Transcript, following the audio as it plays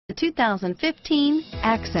The 2015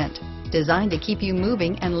 Accent. Designed to keep you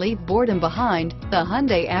moving and leave boredom behind, the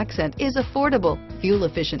Hyundai Accent is affordable, fuel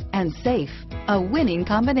efficient, and safe. A winning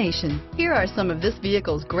combination. Here are some of this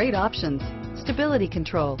vehicle's great options: stability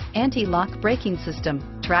control, anti-lock braking system,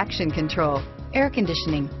 traction control, air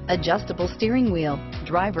conditioning, adjustable steering wheel,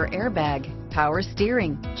 driver airbag, power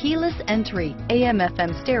steering, keyless entry,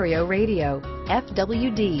 AM/FM stereo radio,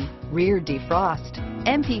 FWD, rear defrost,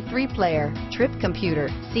 MP3 player, trip computer,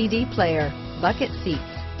 CD player, bucket seats,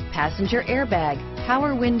 passenger airbag,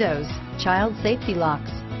 power windows, child safety locks,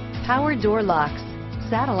 power door locks,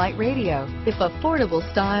 satellite radio. If affordable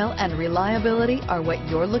style and reliability are what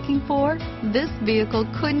you're looking for, this vehicle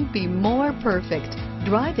couldn't be more perfect.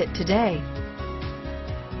 Drive it today.